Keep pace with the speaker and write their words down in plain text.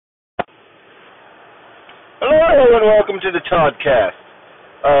Hello and welcome to the Toddcast.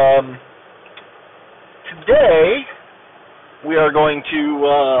 Today we are going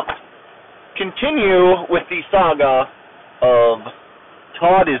to continue with the saga of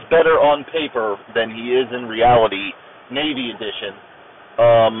Todd is better on paper than he is in reality, Navy edition.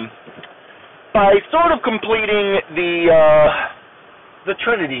 By sort of completing the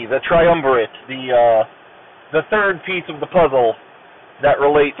Trinity, the Triumvirate, the third piece of the puzzle that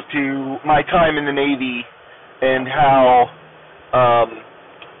relates to my time in the Navy and how,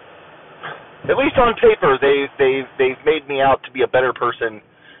 at least on paper, they've made me out to be a better person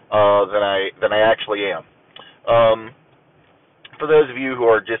than I actually am. For those of you who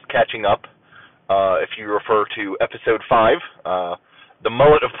are just catching up, if you refer to episode 5, the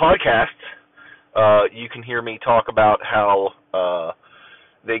mullet of podcasts, you can hear me talk about how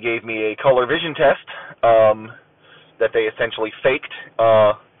they gave me a color vision test that they essentially faked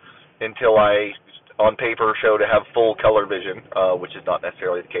until I, on paper, show to have full color vision, which is not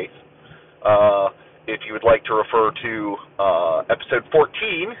necessarily the case. If you would like to refer to episode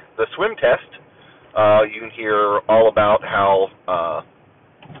 14, the swim test, you can hear all about how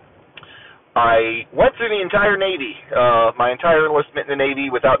I went through the entire Navy, my entire enlistment in the Navy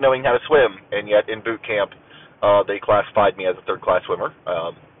without knowing how to swim, and yet in boot camp they classified me as a third-class swimmer.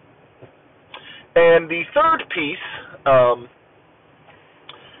 And the third piece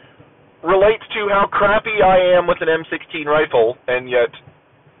relates to how crappy I am with an M16 rifle, and yet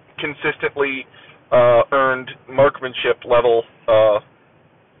consistently earned marksmanship level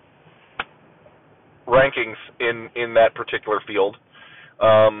rankings in that particular field.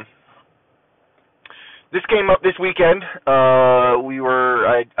 This came up this weekend.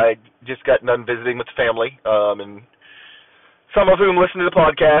 I just got done visiting with the family, and some of whom listen to the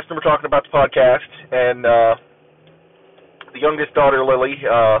podcast, and we're talking about the podcast, and the youngest daughter, Lily,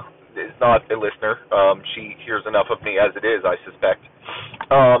 is not a listener. She hears enough of me as it is, I suspect.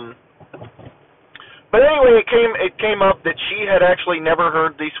 But anyway, it came up that she had actually never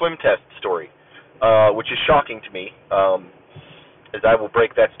heard the swim test story, which is shocking to me, as I will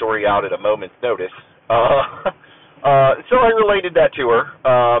break that story out at a moment's notice. So I related that to her,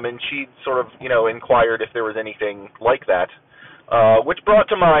 and she sort of, inquired if there was anything like that, which brought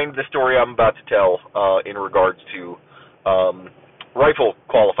to mind the story I'm about to tell in regards to rifle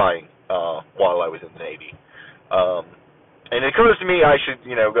qualifying while I was in the Navy. And it occurs to me I should,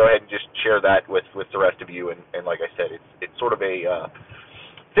 go ahead and just share that with the rest of you. And like I said, it's sort of a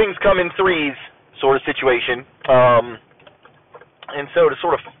things come in threes sort of situation. And so to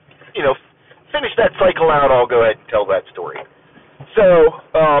sort of, finish that cycle out, I'll go ahead and tell that story. So,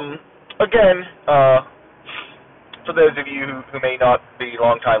 again, for those of you who may not be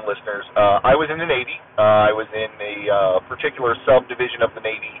longtime listeners, I was in the Navy. I was in a particular subdivision of the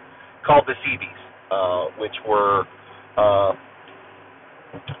Navy called the Seabees, which were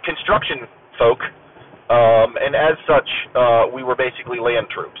construction folk, and as such, we were basically land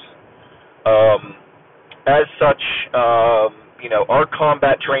troops. As such, our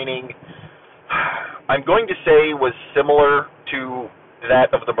combat training, I'm going to say, was similar to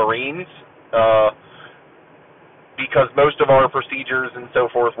that of the Marines, because most of our procedures and so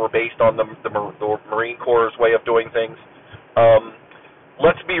forth were based on the Marine Corps' way of doing things.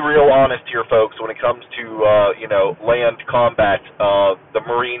 Let's be real honest here, folks. When it comes to land combat, the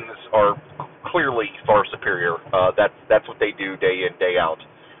Marines are clearly far superior. That's what they do day in, day out.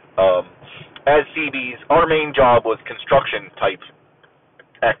 As Seabees, our main job was construction type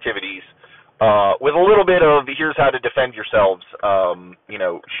activities, with a little bit of here's how to defend yourselves,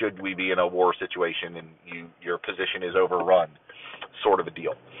 should we be in a war situation and your position is overrun, sort of a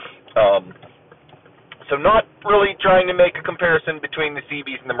deal. So not really trying to make a comparison between the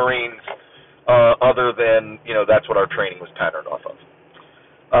Seabees and the Marines, other than, that's what our training was patterned off of.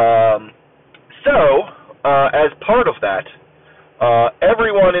 As part of that,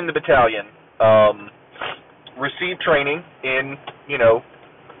 everyone in the battalion received training in,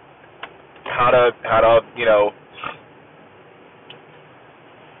 how to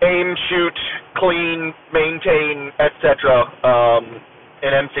aim, shoot, clean, maintain, etc.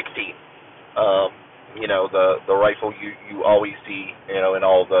 An M16. The rifle you always see, in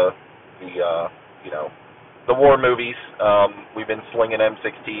all the war movies. We've been slinging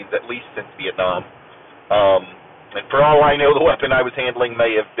M16s at least since Vietnam. And for all I know, the weapon I was handling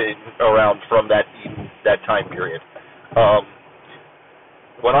may have been around from that time period.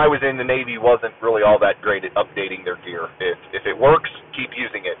 When I was in the Navy, wasn't really all that great at updating their gear. If it works, keep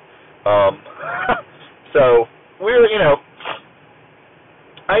using it. So we're,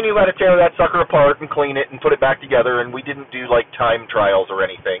 I knew how to tear that sucker apart and clean it and put it back together, and we didn't do like time trials or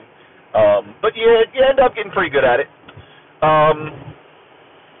anything. But you end up getting pretty good at it.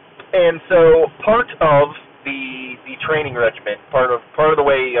 And so part of the training regimen, part of the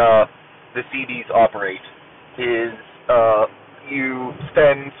way the CBs operate is you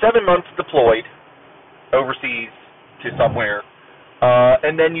spend 7 months deployed overseas to somewhere,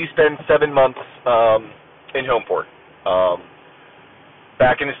 and then you spend 7 months in home port,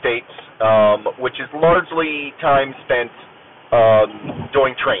 back in the States, which is largely time spent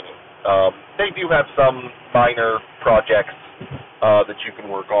doing training. They do have some minor projects that you can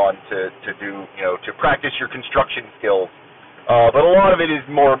work on to do, to practice your construction skills, but a lot of it is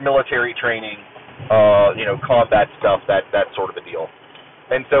more military training, combat stuff, that sort of a deal.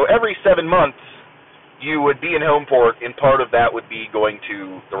 And so every 7 months, you would be in home port, and part of that would be going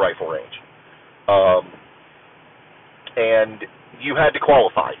to the rifle range. And you had to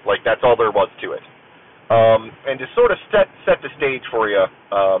qualify. Like, that's all there was to it. And to sort of set the stage for you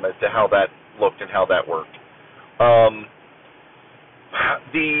as to how that looked and how that worked.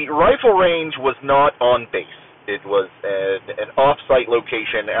 The rifle range was not on base. It was an off-site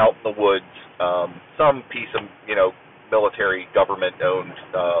location out in the woods, some piece of, military government-owned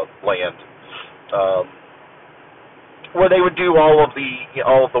land, where they would do all of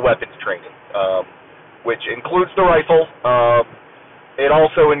the weapons training, which includes the rifle. It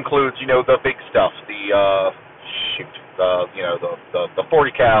also includes, the big stuff, the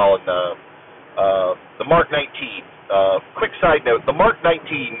 40 cal and the Mark 19. Quick side note: the Mark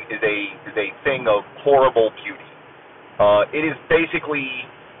 19 is a thing of horrible beauty. It is basically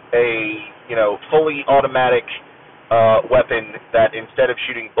a fully automatic weapon that, instead of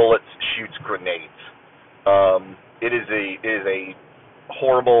shooting bullets, shoots grenades. It is a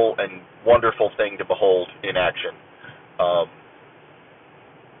horrible and wonderful thing to behold in action.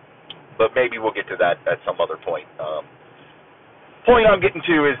 But maybe we'll get to that at some other point. Point I'm getting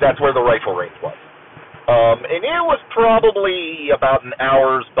to is that's where the rifle range was. And it was probably about an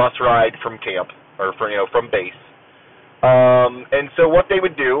hour's bus ride from camp, or from base. And so what they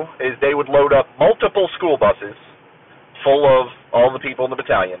would do is they would load up multiple school buses full of all the people in the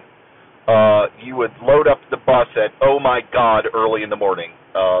battalion. You would load up the bus at, oh my God, early in the morning,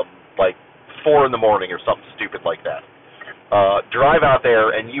 like 4 in the morning or something stupid like that. Drive out there,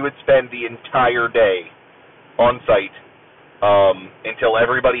 and you would spend the entire day on site until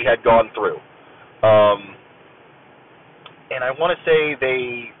everybody had gone through. And I want to say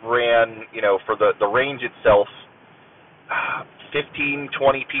they ran, for the range itself, 15,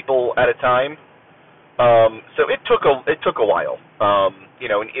 20 people at a time. So it took a while.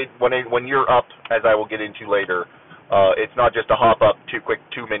 When you're up, as I will get into later, it's not just a hop up, 2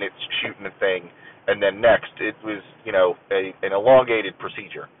 minutes shooting a thing, and then next. It was, an elongated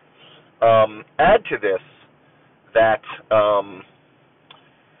procedure. Add to this that,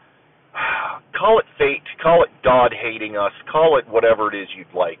 call it fate, call it God hating us, call it whatever it is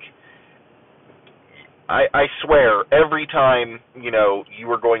you'd like. I swear, every time, you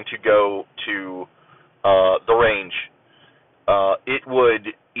were going to go to the range, it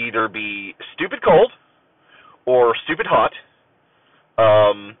would either be stupid cold or stupid hot,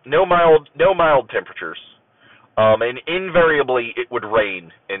 no mild temperatures, and invariably it would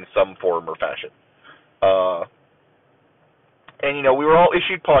rain in some form or fashion. And, we were all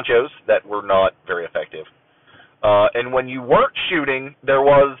issued ponchos that were not very effective. And when you weren't shooting, there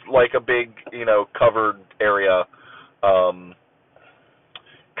was like a big, covered area, kind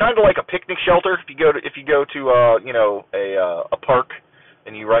of like a picnic shelter. If you go to a park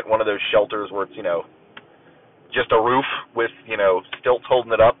and you rent one of those shelters where it's, just a roof with, stilts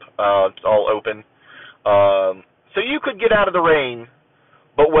holding it up, it's all open. So you could get out of the rain,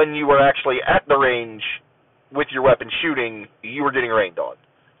 but when you were actually at the range with your weapon shooting, you were getting rained on.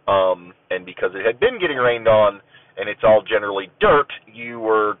 And because it had been getting rained on, and it's all generally dirt, you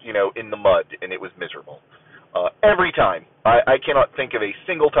were, in the mud, and it was miserable. Every time. I cannot think of a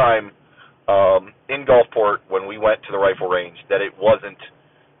single time in Gulfport when we went to the rifle range that it wasn't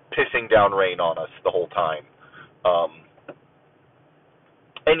pissing down rain on us the whole time.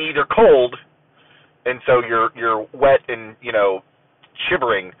 And either cold, and so you're wet and,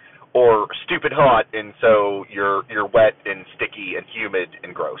 shivering, or stupid hot, and so you're wet and sticky and humid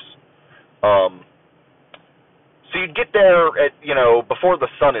and gross. So you'd get there at, before the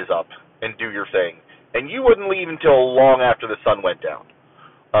sun is up and do your thing, and you wouldn't leave until long after the sun went down.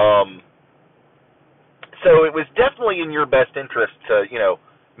 So it was definitely in your best interest to,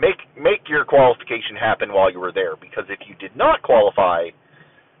 make your qualification happen while you were there, because if you did not qualify,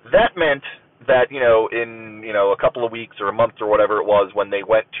 that meant that, in, a couple of weeks or a month or whatever it was when they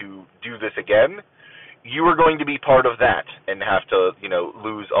went to do this again, you are going to be part of that and have to,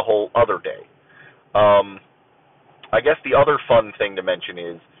 lose a whole other day. I guess the other fun thing to mention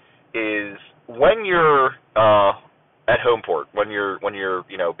is when you're at home port, when you're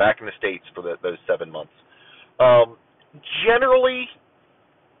back in the States for those 7 months, generally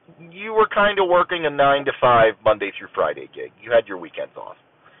you were kind of working a 9 to 5 Monday through Friday gig. You had your weekends off,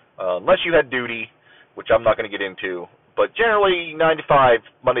 unless you had duty, which I'm not going to get into. But generally 9 to 5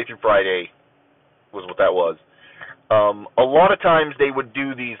 Monday through Friday was what that was. A lot of times they would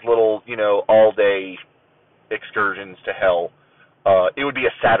do these little, all day excursions to hell. It would be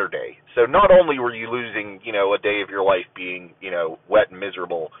a Saturday. So not only were you losing, a day of your life being, wet and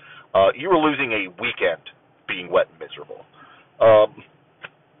miserable, you were losing a weekend being wet and miserable.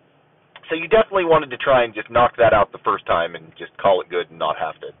 So you definitely wanted to try and just knock that out the first time and just call it good and not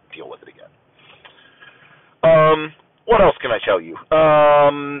have to deal with it again. What else can I tell you?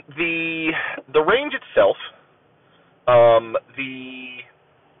 The range itself,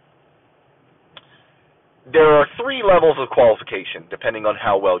 there are 3 levels of qualification depending on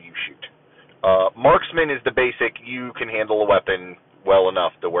how well you shoot. Marksman is the basic, you can handle a weapon well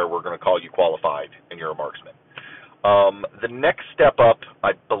enough to where we're going to call you qualified and you're a marksman. The next step up,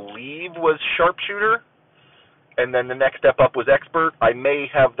 I believe, was sharpshooter, and then the next step up was expert. I may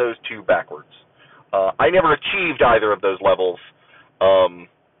have those 2 backwards. I never achieved either of those levels,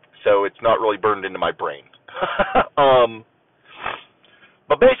 so it's not really burned into my brain.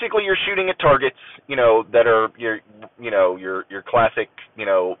 But basically, you're shooting at targets, that are your classic,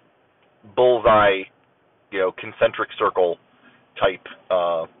 bullseye, concentric circle type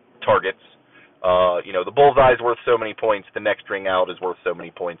targets. The bullseye is worth so many points. The next ring out is worth so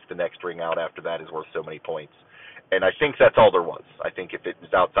many points. The next ring out after that is worth so many points. And I think that's all there was. I think if it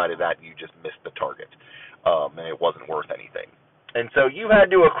was outside of that, you just missed the target, and it wasn't worth anything. And so you had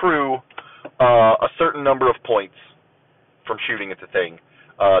to accrue a certain number of points from shooting at the thing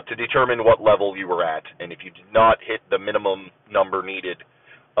to determine what level you were at. And if you did not hit the minimum number needed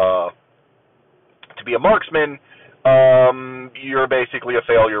to be a marksman, you're basically a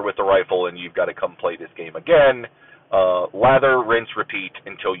failure with the rifle, and you've got to come play this game again. Lather, rinse, repeat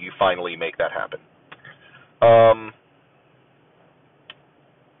until you finally make that happen.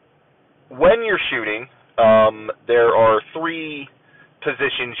 When you're shooting, there are 3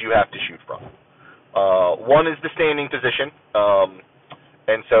 positions you have to shoot from. One is the standing position,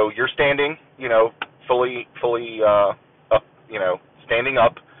 and so you're standing, fully up, standing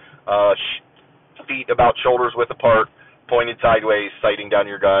up, feet about shoulders width apart, pointed sideways, sighting down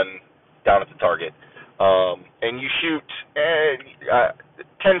your gun, down at the target. And you shoot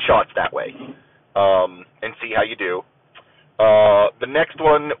 10 shots that way, and see how you do. The next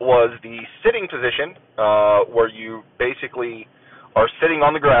one was the sitting position, where you basically are sitting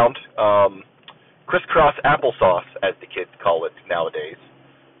on the ground, crisscross applesauce, as the kids call it nowadays.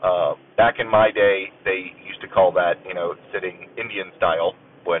 Back in my day, they used to call that, sitting Indian style,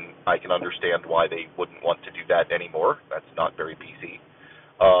 when I can understand why they wouldn't want to do that anymore. That's not very PC.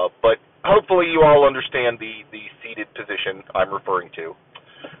 But hopefully you all understand the seated position I'm referring to.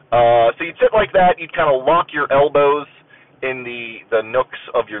 So you'd sit like that. You'd kind of lock your elbows in the nooks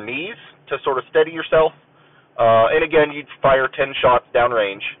of your knees to sort of steady yourself. And again, you'd fire 10 shots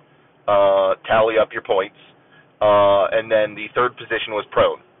downrange, tally up your points. And then the third position was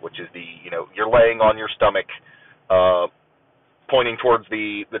prone, which is you're laying on your stomach, pointing towards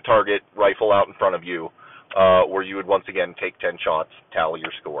the target, rifle out in front of you, where you would once again take 10 shots, tally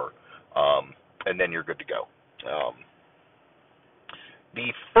your score, and then you're good to go.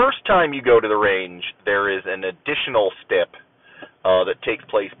 The first time you go to the range, there is an additional step that takes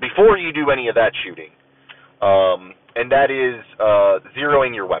place before you do any of that shooting, and that is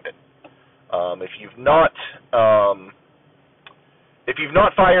zeroing your weapon. If you've not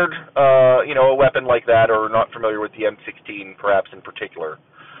fired, a weapon like that, or not familiar with the M16, perhaps in particular,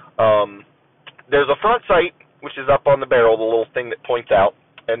 there's a front sight, which is up on the barrel, the little thing that points out,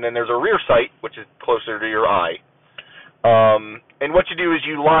 and then there's a rear sight, which is closer to your eye. And what you do is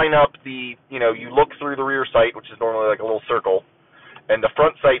you line up you look through the rear sight, which is normally like a little circle, and the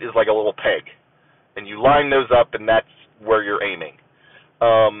front sight is like a little peg, and you line those up, and that's where you're aiming.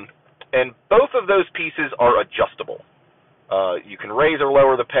 And both of those pieces are adjustable. You can raise or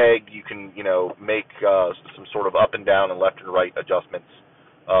lower the peg. You can, make some sort of up and down and left and right adjustments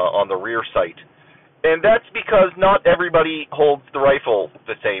on the rear sight. And that's because not everybody holds the rifle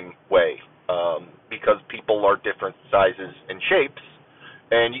the same way, because people are different sizes and shapes,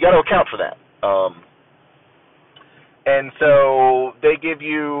 and you got to account for that. And so they give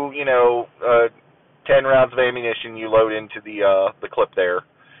you, 10 rounds of ammunition you load into the clip there,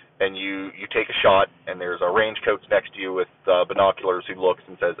 and you take a shot, and there's a range coach next to you with binoculars who looks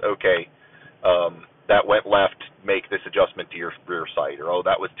and says, okay, that went left, make this adjustment to your rear sight, or oh,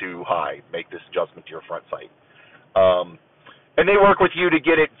 that was too high, make this adjustment to your front sight. And they work with you to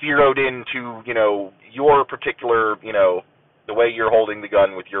get it zeroed into, your particular, the way you're holding the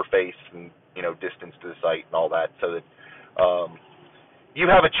gun with your face and, distance to the sight and all that, so that you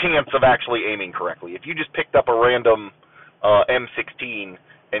have a chance of actually aiming correctly. If you just picked up a random M16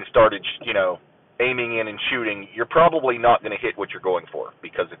 and started, aiming in and shooting, you're probably not going to hit what you're going for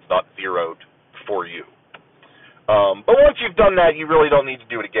because it's not zeroed for you. But once you've done that, you really don't need to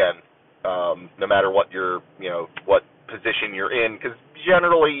do it again, no matter what your, what position you're in, because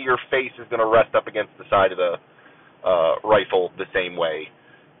generally your face is going to rest up against the side of the rifle the same way,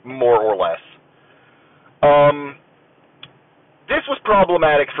 more or less. This was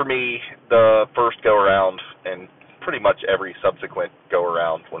problematic for me the first go-around, and pretty much every subsequent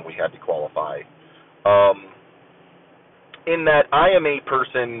go-around when we had to qualify, in that I am a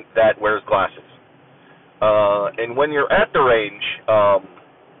person that wears glasses. And when you're at the range,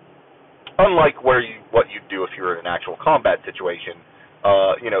 unlike what you'd do if you were in an actual combat situation,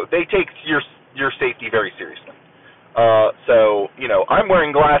 they take your safety very seriously. So, I'm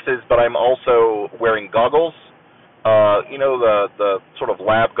wearing glasses, but I'm also wearing goggles. The sort of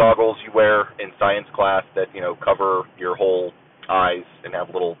lab goggles you wear in science class that, cover your whole eyes and have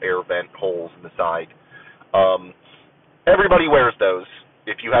little air vent holes in the side. Everybody wears those.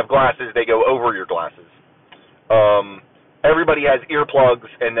 If you have glasses, they go over your glasses. Everybody has earplugs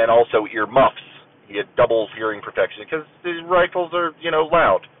and then also ear muffs. You get double hearing protection because these rifles are,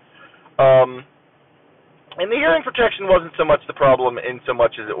 loud. And the hearing protection wasn't so much the problem in so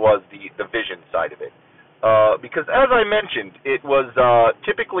much as it was the vision side of it. Because as I mentioned, it was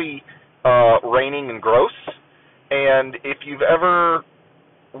typically raining and gross, and if you've ever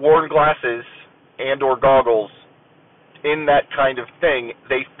worn glasses and or goggles in that kind of thing,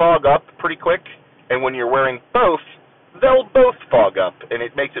 they fog up pretty quick, and when you're wearing both, they'll both fog up, and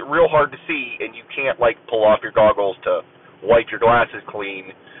it makes it real hard to see, and you can't, pull off your goggles to wipe your glasses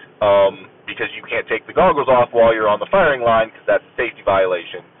clean, because you can't take the goggles off while you're on the firing line, because that's a safety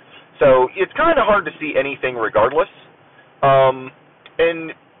violation. So it's kind of hard to see anything regardless.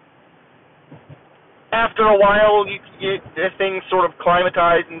 And after a while, things sort of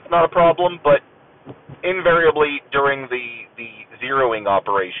climatize and it's not a problem, but invariably during the zeroing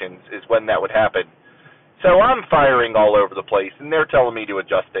operations is when that would happen. So I'm firing all over the place, and they're telling me to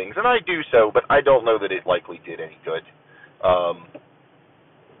adjust things, and I do so, but I don't know that it likely did any good.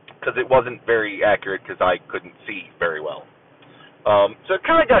 Because it wasn't very accurate because I couldn't see very well. So it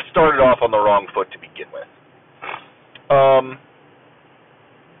kind of got started off on the wrong foot to begin with.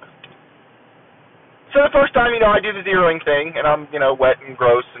 So the first time, I do the zeroing thing, and I'm, wet and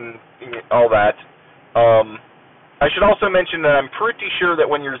gross and all that. I should also mention that I'm pretty sure that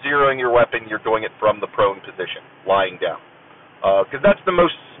when you're zeroing your weapon, you're doing it from the prone position, lying down. Because that's the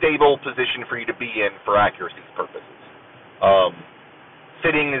most stable position for you to be in for accuracy purposes.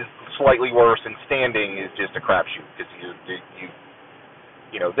 Sitting is slightly worse, and standing is just a crapshoot, because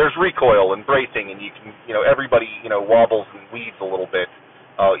there's recoil and bracing, and you can, everybody, wobbles and weaves a little bit,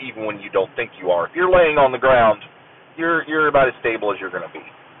 even when you don't think you are. If you're laying on the ground, you're about as stable as you're going to be.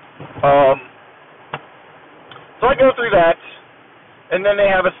 So I go through that, and then they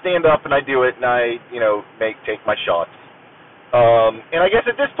have a stand up, and I do it, and I, take my shots. And I guess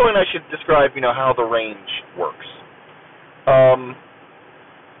at this point I should describe, how the range works.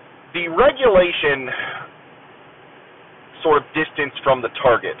 The regulation sort of distance from the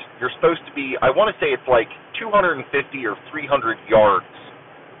target, you're supposed to be, I want to say it's 250 or 300 yards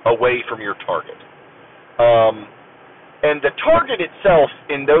away from your target. And the target itself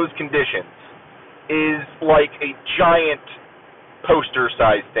in those conditions is like a giant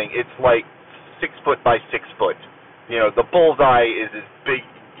poster-sized thing. It's 6 foot by 6 foot. The bullseye is as big,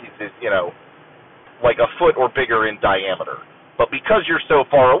 like a foot or bigger in diameter. But because you're so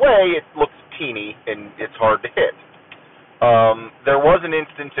far away, it looks teeny and it's hard to hit. There was an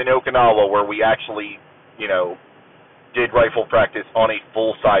instance in Okinawa where we actually, did rifle practice on a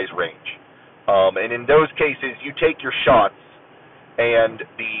full-size range. And in those cases, you take your shots, and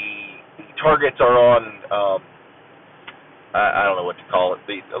the targets are on, I don't know what to call it,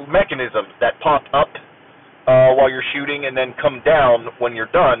 the mechanisms that pop up while you're shooting and then come down when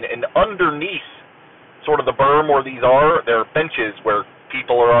you're done. And underneath sort of the berm where these are, there are benches where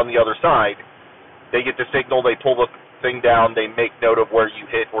people are on the other side. They get the signal, they pull the thing down, they make note of where you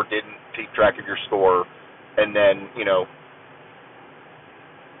hit or didn't, keep track of your score, and then,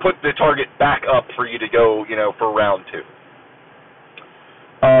 put the target back up for you to go, for round 2.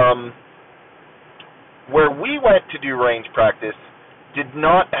 Um, where we went to do range practice did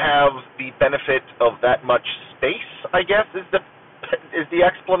not have the benefit of that much space, I guess is the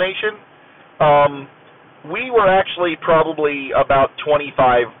explanation. We were actually probably about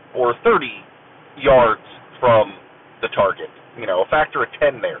 25 or 30 yards from the target. A factor of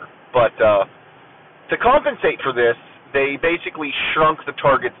 10 there. But to compensate for this, they basically shrunk the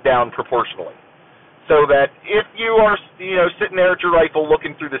targets down proportionally. So that if you are, sitting there at your rifle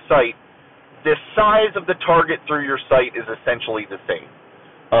looking through the sight, the size of the target through your sight is essentially the same.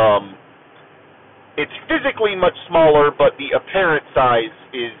 It's physically much smaller, but the apparent size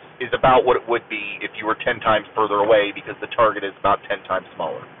is about what it would be if you were 10 times further away, because the target is about 10 times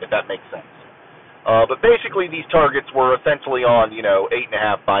smaller, if that makes sense. But basically, these targets were essentially on,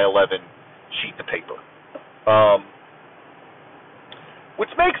 8.5 by 11 sheets of paper. Which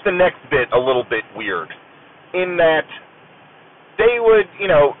makes the next bit a little bit weird, in that they would,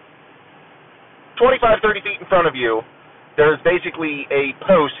 25, 30 feet in front of you, there's basically a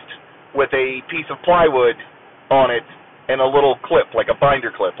post with a piece of plywood on it and a little clip, like a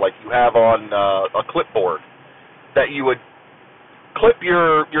binder clip, like you have on a clipboard, that you would clip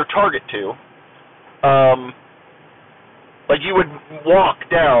your target to. Like you would walk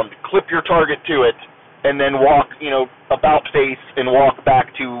down, clip your target to it, and then walk, about face and walk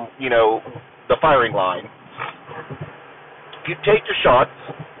back to, the firing line. You'd take your shots,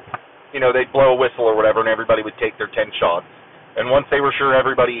 they'd blow a whistle or whatever, and everybody would take their 10 shots. And once they were sure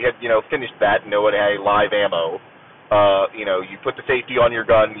everybody had, finished that and it had live ammo, you put the safety on your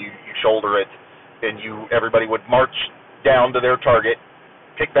gun, you shoulder it, and everybody would march down to their target,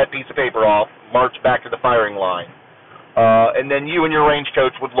 pick that piece of paper off, march back to the firing line. And then you and your range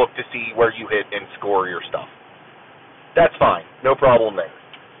coach would look to see where you hit and score your stuff. That's fine. No problem there.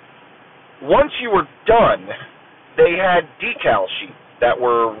 Once you were done, they had decal sheets that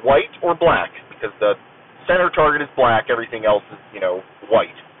were white or black, because the center target is black, everything else is,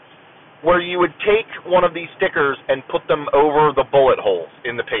 white, where you would take one of these stickers and put them over the bullet holes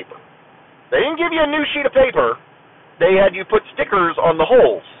in the paper. They didn't give you a new sheet of paper. They had you put stickers on the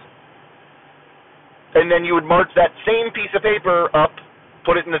holes. And then you would march that same piece of paper up,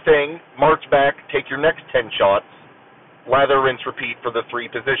 put it in the thing, march back, take your next 10 shots, lather, rinse, repeat for the 3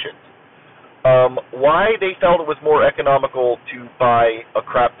 positions. Why they felt it was more economical to buy a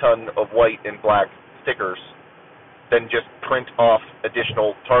crap ton of white and black stickers than just print off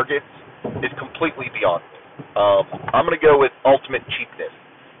additional targets is completely beyond me. I'm going to go with ultimate cheapness,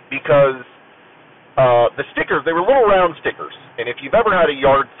 because the stickers, they were little round stickers, and if you've ever had a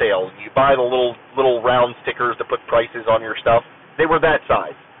yard sale and you buy the little round stickers to put prices on your stuff, they were that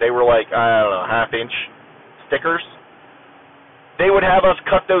size. They were like, I don't know, half-inch stickers. They would have us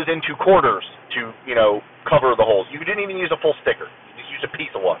cut those into quarters to, cover the holes. You didn't even use a full sticker. You just used a piece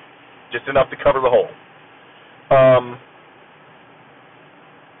of one, just enough to cover the hole.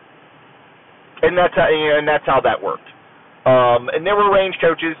 And that's how that worked. And there were range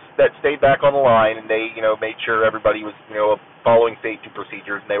coaches that stayed back on the line, and they, made sure everybody was, following safety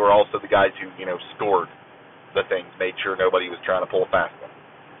procedures, and they were also the guys who, scored the things, made sure nobody was trying to pull a fast one.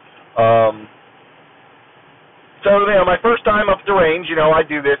 So, my first time up the range, I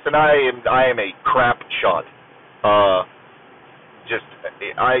do this, and I am a crap shot. Out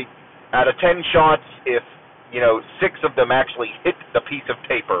of 10 shots, if, 6 of them actually hit the piece of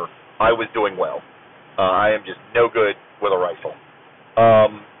paper, I was doing well. I am just no good with a rifle.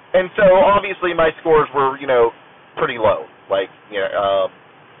 And so, obviously, my scores were, pretty low.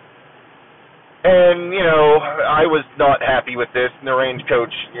 I was not happy with this, and the range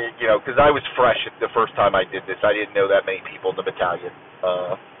coach, because I was fresh the first time I did this. I didn't know that many people in the battalion,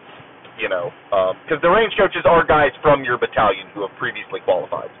 because the range coaches are guys from your battalion who have previously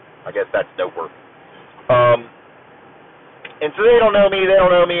qualified. I guess that's noteworthy. And so they don't know me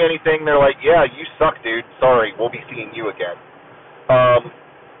anything. They're like, yeah, you suck, dude. Sorry, we'll be seeing you again.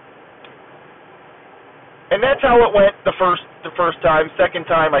 And that's how it went the first time. Second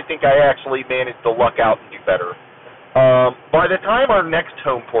time, I think I actually managed to luck out and do better. By the time our next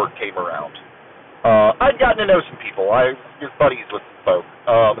home port came around, I'd gotten to know some people. I was buddies with some folk.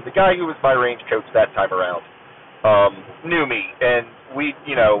 The guy who was my range coach that time around knew me, and we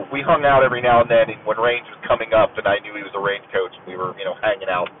hung out every now and then. And when range was coming up, and I knew he was a range coach, and we were hanging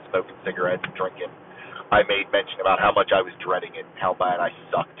out, and smoking cigarettes, and drinking, I made mention about how much I was dreading it and how bad I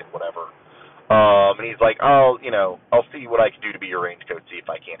sucked and whatever. And he's like, I'll see what I can do to be your range coach, see if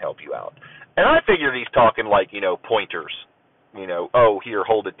I can't help you out. And I figured he's talking like, pointers. Here,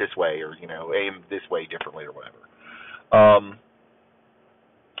 hold it this way, or, aim this way differently or whatever.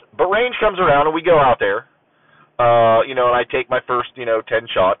 But range comes around and we go out there. And I take my first, 10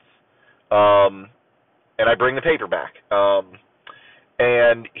 shots, and I bring the paper back.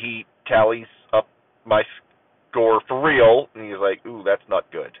 And he tallies up my score for real, and he's like, "Ooh, that's not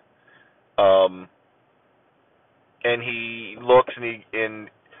good." And he looks, and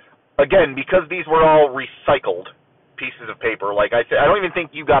again, because these were all recycled pieces of paper, like I said, I don't even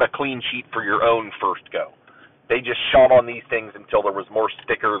think you got a clean sheet for your own first go. They just shot on these things until there was more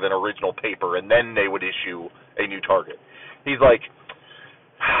sticker than original paper, and then they would issue a new target. He's like,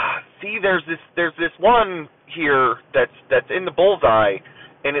 "See, there's this one here that's in the bullseye,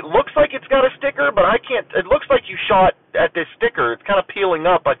 and it looks like it's got a sticker, but I can't. It looks like you shot at this sticker. It's kind of peeling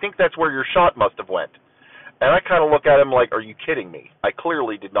up. I think that's where your shot must have went." And I kind of look at him like, "Are you kidding me? I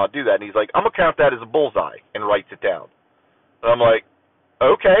clearly did not do that." And he's like, "I'm going to count that as a bullseye," and writes it down. And I'm like,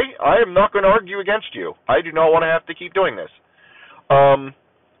 "Okay, I am not going to argue against you. I do not want to have to keep doing this." And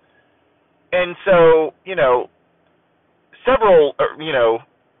so, several,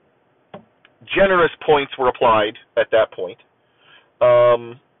 generous points were applied at that point.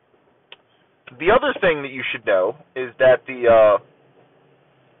 The other thing that you should know is that the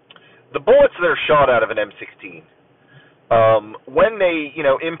bullets that are shot out of an M16, when they,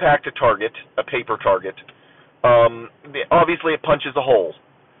 impact a target, a paper target, obviously it punches a hole.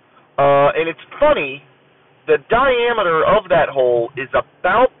 And it's funny, the diameter of that hole is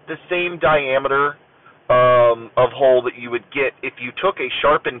about the same diameter of hole that you would get if you took a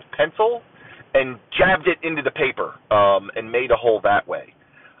sharpened pencil and jabbed it into the paper and made a hole that way.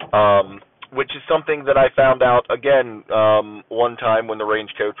 Which is something that I found out, again, one time when the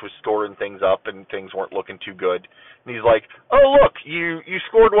range coach was scoring things up and things weren't looking too good. And he's like, "Oh, look, you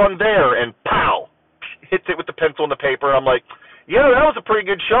scored one there," and pow, hits it with the pencil and the paper. I'm like, "Yeah, that was a pretty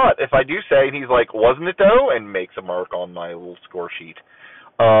good shot, if I do say." And he's like, "Wasn't it, though?" And makes a mark on my little score sheet.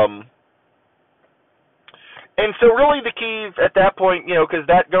 And so really the key at that point, because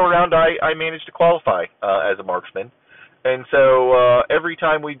that go-around I managed to qualify as a marksman. And so every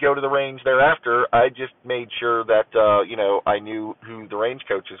time we'd go to the range thereafter, I just made sure that, I knew who the range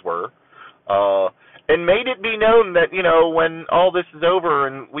coaches were. And made it be known that, when all this is over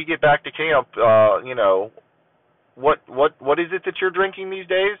and we get back to camp, what is it that you're drinking these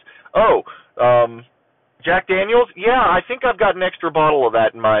days? Oh, Jack Daniels? Yeah, I think I've got an extra bottle of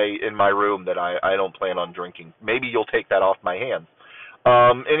that in my room that I don't plan on drinking. Maybe you'll take that off my hands.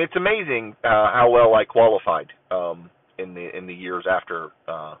 And it's amazing how well I qualified in the years after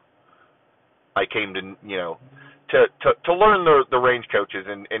I came to to learn the range coaches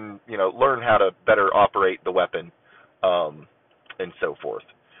and learn how to better operate the weapon and so forth.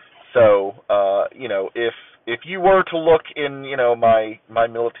 So if you were to look in my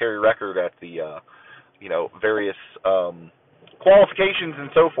military record at the various qualifications and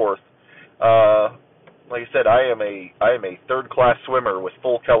so forth, like I said, I am a third-class swimmer with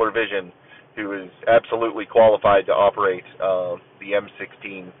full color vision who is absolutely qualified to operate the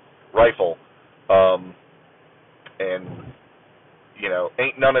M16 rifle. And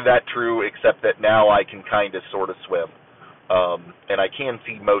ain't none of that true except that now I can kind of sort of swim. And I can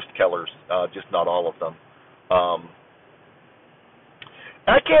see most colors, just not all of them.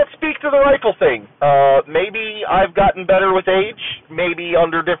 I can't speak to the rifle thing. Maybe I've gotten better with age. Maybe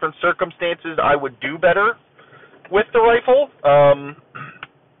under different circumstances I would do better with the rifle.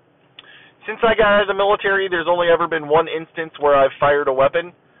 Since I got out of the military, there's only ever been one instance where I've fired a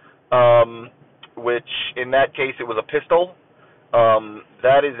weapon, which in that case it was a pistol.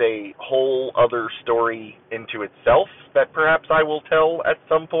 That is a whole other story into itself that perhaps I will tell at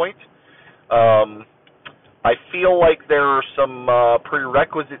some point. I feel like there are some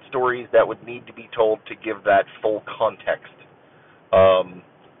prerequisite stories that would need to be told to give that full context.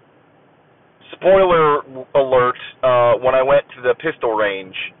 Spoiler alert, when I went to the pistol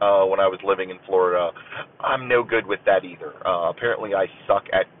range when I was living in Florida, I'm no good with that either. Apparently I suck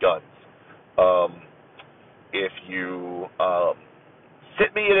at guns. If you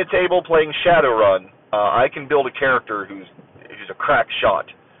sit me at a table playing Shadowrun, I can build a character who's a crack shot.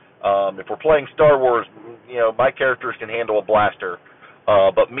 If we're playing Star Wars, my characters can handle a blaster,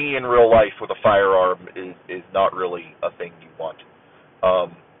 but me in real life with a firearm is not really a thing you want.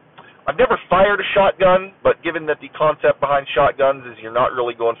 I've never fired a shotgun, but given that the concept behind shotguns is you're not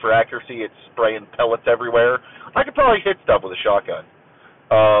really going for accuracy, it's spraying pellets everywhere, I could probably hit stuff with a shotgun.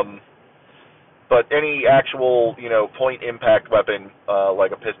 But any actual, point impact weapon,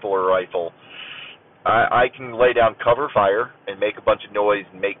 like a pistol or a rifle, I can lay down cover fire and make a bunch of noise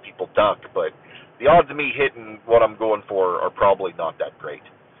and make people duck, but the odds of me hitting what I'm going for are probably not that great.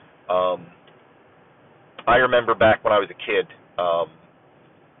 I remember back when I was a kid,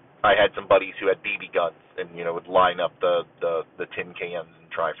 I had some buddies who had BB guns and, would line up the tin cans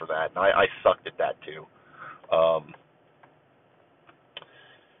and try for that. And I sucked at that too.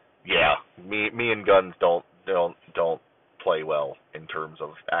 Yeah, me and guns don't play well in terms of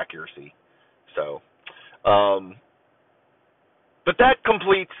accuracy. So, but that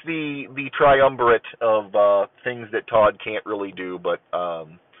completes the triumvirate of things that Todd can't really do, but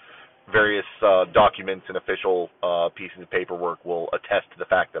various documents and official pieces of paperwork will attest to the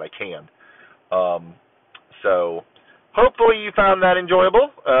fact that I can. So hopefully you found that enjoyable.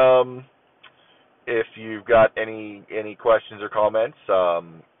 If you've got any questions or comments,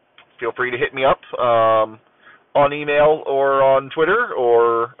 feel free to hit me up on email or on Twitter,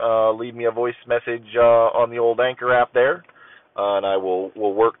 or leave me a voice message on the old Anchor app there, and I will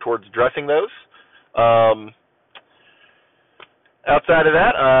work towards addressing those. Outside of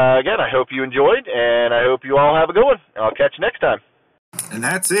that, again, I hope you enjoyed, and I hope you all have a good one. I'll catch you next time. And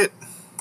that's it.